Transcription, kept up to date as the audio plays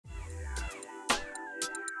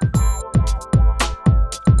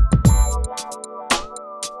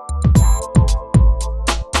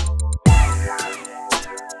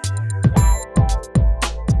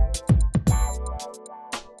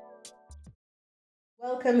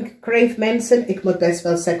Welkom, KREEFT mensen. Ik moet best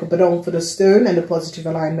wel zeggen bedankt voor de steun en de positive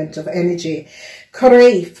alignment of energy.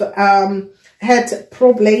 KREEFT, het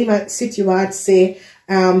probleem, situatie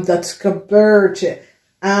dat gebeurt.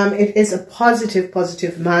 It is a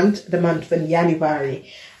positive month, the month van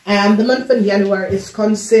Januari. The month van Januari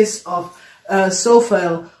consists of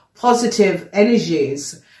zoveel positive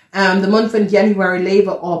energies. The month van Januari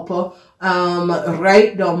leven op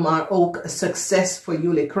rijkdom, maar ook succes voor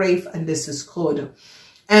jullie KREEFT en dit is goed.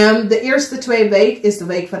 De eerste 2 weken is de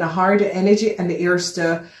week van de harde energie en de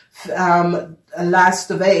eerste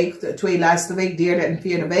laatste week, de 2 laatste week, derde en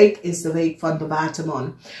vierde week is de week van de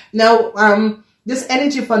waterman. Nou, this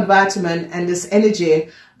energy van waterman en this energy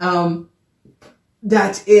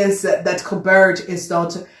dat gebeurt is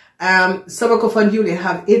dat sommige van jullie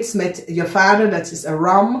hebben iets met je vader, dat is een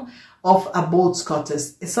ram. Of a boodschap.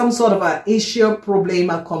 Some sort of a issue,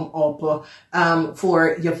 problemen come op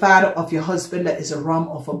voor je vader of je husband, that is a ram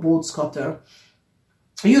of a boodschatter.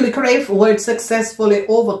 Jullie KREEFT wordt successfully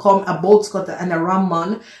overcome a boodschatter en een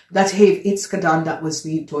ramman dat heeft iets gedaan dat was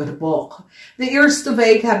niet door de boog. De eerste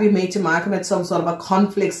week heb je mee te maken met some sort of a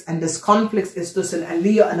conflict and this conflict is tussen een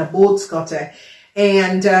leer en een boodschatter.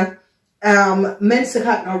 And mensen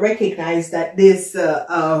gaan now recognize that this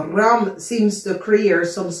ram seems to create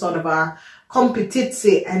some sort of a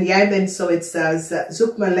competitie. En jij bent zoiets als,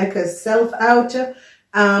 zoek me lekker zelf uit.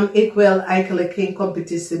 Ik wil eigenlijk geen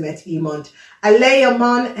competitie met iemand. Een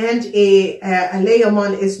leerman en een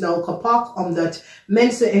leerman is nou gepakt omdat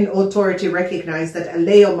mensen in authority recognize dat een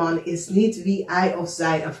leerman is niet wie hij of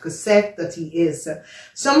zij heeft gezegd dat hij is.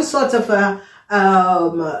 Some sort of a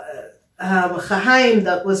geheim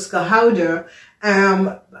dat was gehouden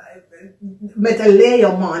met een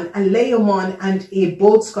leerman en een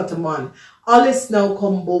boodschapperman. Alles nou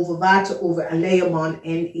komt boven water over een leerman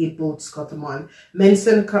en een boodschapperman.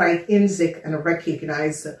 Mensen krijgen inzicht en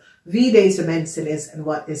recognize wie deze mensen is en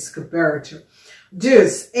wat is gebeurd.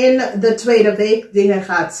 Dus in de tweede week, dingen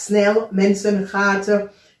gaat snel. Mensen gaan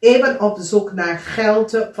even op zoek naar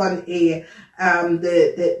geld van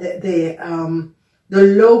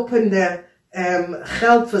de lopende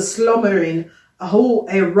geldverslommering,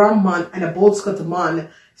 hoe een ramman en een boodschapperman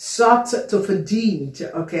zat te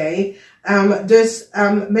verdienen, oké? Dus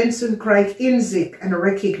mensen krijgen inzicht en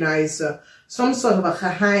recognize some sort of a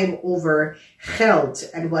geheim over geld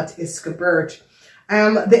en wat is gebeurd.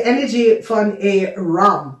 De energie van een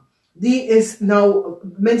ram, die is nou,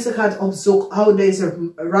 mensen gaan op zoek hoe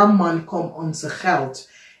deze ramman komt onze geld.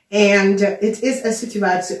 And it is a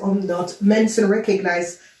situation omdat mensen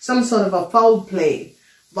recognize some sort of a foul play,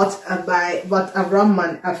 wat een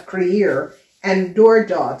ramman heeft gecreëerd. En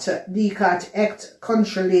doordat die gaat echt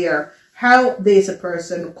controleren hoe deze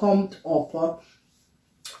persoon komt op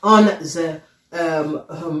aan zijn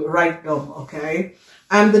rijkdom, oké?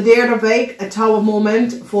 De derde week, het oude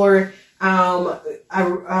moment voor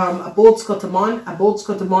een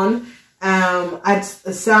boodschapperman. Het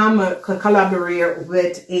samen collaboreren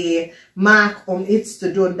met een maak om iets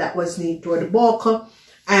te doen dat was niet door de bogen.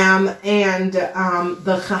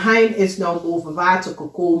 De geheim is nou boven water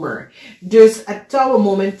gekomen. Dus het oude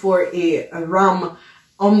moment voor een ram,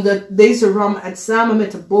 omdat deze ram het samen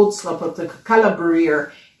met de boodschapper te collaboreren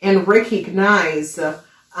en recognize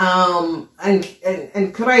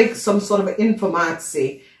en krijgt some sort of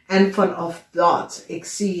informatie. En vanaf dat, ik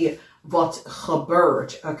zie wat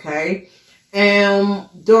gebeurt, oké?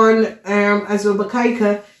 Dan, als we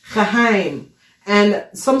bekijken, geheim. En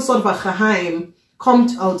some sort of a geheim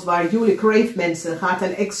komt uit waar jullie KREEFT mensen gaat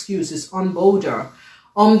en excuses aanboden.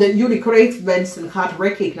 Omdat jullie KREEFT mensen gaat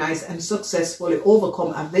recognize en succesvol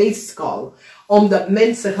overkomen een weeskal. Omdat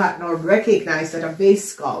mensen gaat nou recognize dat een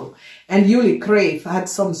weeskal. En jullie KREEFT had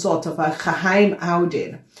some sort of a geheim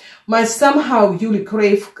houden. Maar somehow jullie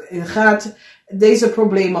KREEFT gaat deze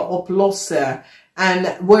problemen oplossen en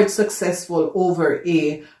wordt succesvol over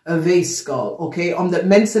een weeskal, oké? Omdat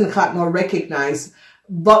mensen gaan nou recognize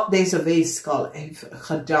wat deze weeskal heeft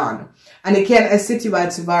gedaan. En ik ken een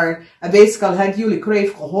situatie waar een weeskal had jullie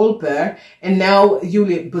KREEFT geholpen en nou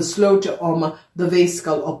jullie besloten om de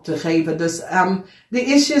weeskal op te geven. Dus de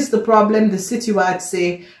issues, de probleem, de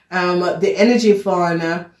situatie, de energie van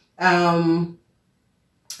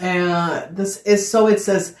this is so it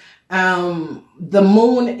says the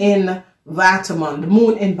moon in waterman. The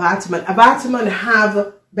moon in waterman. Een waterman heeft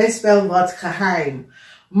best wel wat geheim.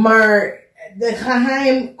 Maar de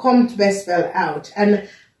geheim komt best wel uit. En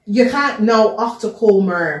je gaat nou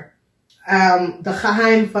achterkomen de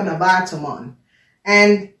geheim van een waterman.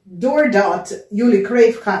 En doordat jullie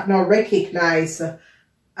KREEFT gaat nou recognize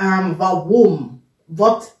waarom.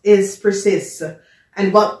 Wat is precies.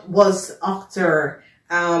 En wat was achter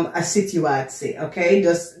een situatie, oké?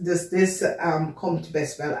 Dus dit komt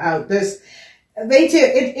best wel uit. Dus weet je,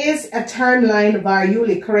 het is een timeline waar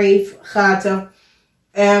jullie kreef gaat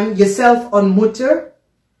jezelf ontmoeten.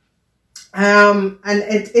 En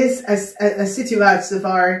het is een situatie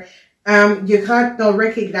waar je gaat nou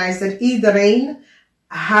recognize dat iedereen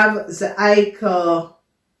heeft zijn eigen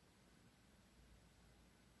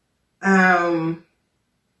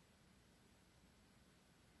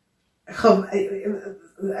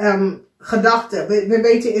gedachten. We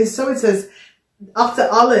weten, is zoiets als achter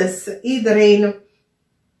alles, iedereen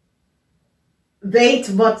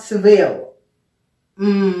weet wat ze wil.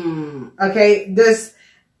 Oké, dus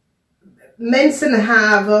mensen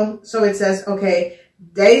hebben zoiets als, oké,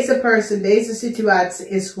 deze persoon, deze situatie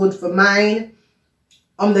is goed voor mij,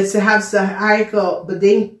 omdat ze hebben zijn eigen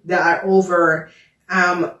bedenk daarover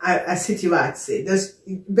een situatie. Dus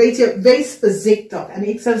weet je, wees voorzichtig. En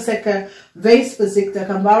ik zou zeggen, wees voorzichtig.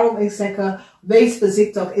 En waarom ik zeg, wees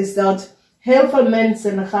voorzichtig, is dat heel veel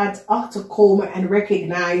mensen gaat achterkomen en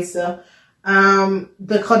recognizen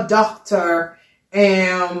de gedachte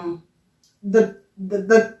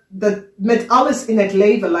dat met alles in het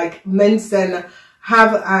leven, like mensen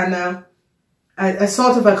hebben een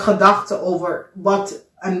soort van gedachte over wat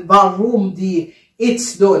en waarom die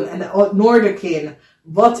iets doen en uitnodigen.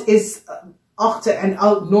 Wat is achter en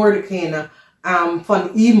uitnodigen van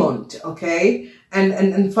iemand, oké?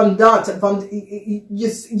 En van dat, want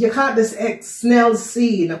je gaat dus echt snel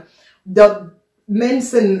zien dat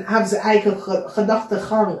mensen hebben zijn eigen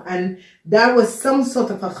gedachtegang en daar was some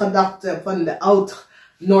soort van gedachte van de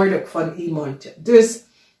uitnodiging van iemand. Dus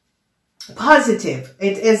positief,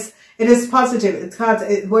 het is positief.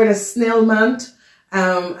 Het wordt een snel maand.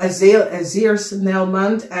 Een zeer snel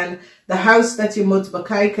maand. En de huis dat je moet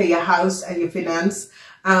bekijken, je huis en je financiën.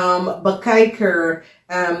 Bekijken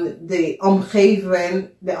de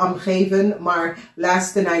omgeving, maar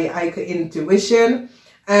luister naar je eigen intuition.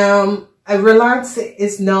 Een relatie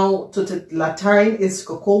is nou tot het Latijn is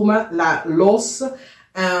gekomen, laat los.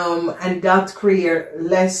 En dat creëert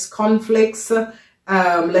less conflicts.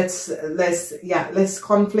 Less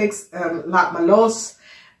conflicts, laat maar los.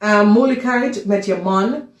 Moeilijkheid met je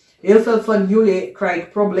man. Heel veel van jullie krijgen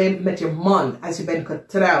problemen met je man als je bent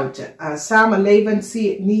getrouwd. Samenleven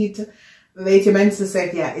zie je niet. Weet je, mensen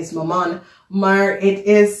zeggen ja, is mijn man. Maar het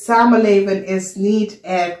is, samenleven is niet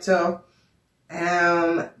echt,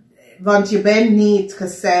 want je bent niet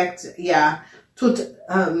gezegd, ja,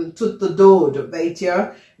 tot de dood, weet je.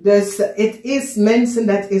 Dus het is mensen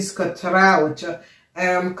dat is getrouwd.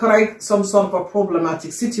 Krijgt soms een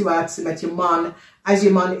problematische situatie met je man. Als je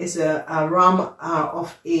man is een ram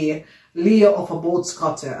of een leer of een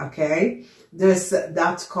boodschatter, oké? Dus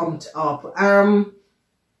dat komt op.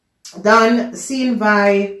 Dan zien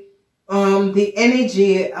wij de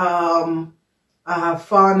energie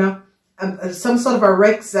van some sort of a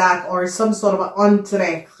rekzaak or some sort of a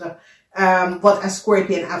onterecht wat een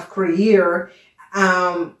Scorpion heeft gecreëerd.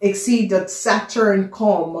 Ik zie dat Saturn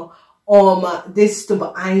komt om dit te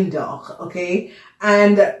beëindigen, oké?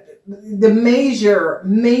 En de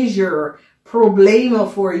major problemen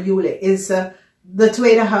voor jullie is de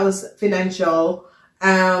tweede huis financieel,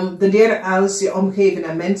 de derde huis je omgeving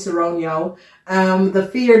en mensen rond jou, de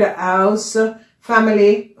vierde huis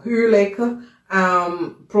familie, huwelijken,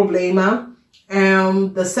 problemen,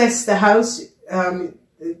 de zesde huis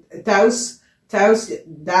thuis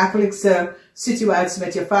dagelijkse situatie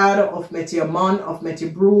met je vader of met je man of met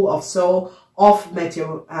je broer of zo, of met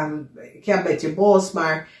je, met je boss,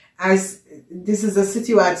 maar als, dit is een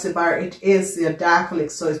situatie waar het is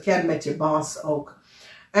dagelijks, zo het kan met je boss ook.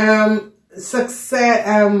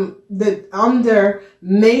 De andere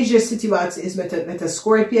major situatie is met de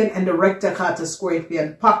Scorpion en de rechter gaat de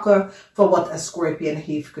Scorpion pakken voor wat een Scorpion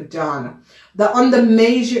heeft gedaan. De andere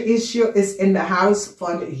major issue is in de huis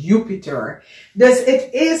van Jupiter. Dus het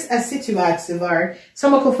is een situatie waar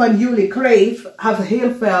sommige van jullie hebben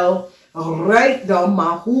heel veel rijkdom,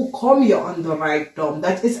 maar hoe kom je aan de rijkdom?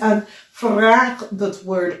 Dat is een vraag dat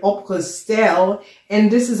wordt opgesteld en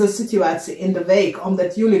dit is een situatie in de week,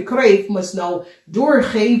 omdat jullie kreef moet nou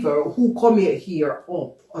doorgeven, hoe kom je hier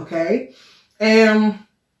op, oké?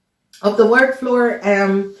 Op de workfloor,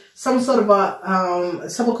 some sort of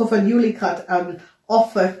sommige van jullie gaat een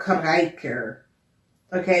offer krijgen,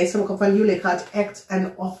 oké? Sommige van jullie gaat echt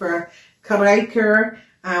een offer krijgen.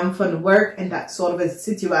 Van werk en dat soort of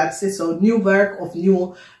situaties. So nieuw werk of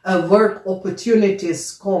nieuw work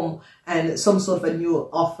opportunities komen en some sort of a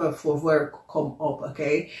new offer voor werk komt op,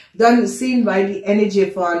 oké? Dan zien wij die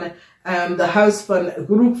energie van de huis van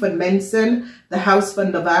groep van mensen, de huis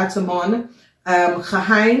van de waterman,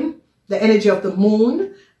 geheim, the energy of the moon.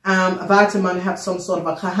 Wat man have some sort of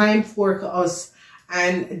a geheim voor ons.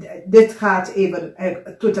 En dit gaat even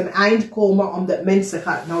tot een eind komen, omdat mensen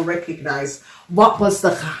gaan nou recognize wat was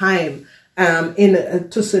de geheim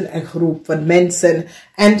tussen een groep van mensen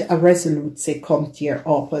en een resolutie komt hier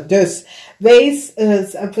op. Dus wees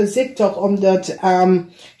voorzichtig, omdat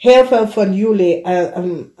heel veel van jullie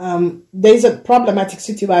deze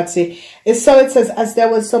problematische situatie is zoiets als there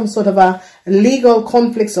was some sort of a legal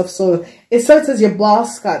conflict of so. It's zoiets als je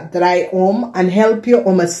boss gaat draaien om en help je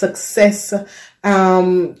om een succes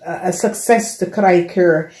te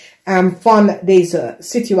krijgen van deze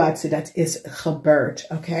situatie dat is gebeurd.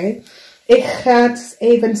 Oké? Ik ga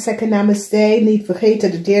even zeggen namaste. Niet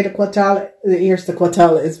vergeten, de derde kwartaal, de eerste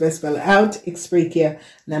kwartaal is best wel uit. Ik spreek je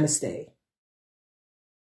namaste.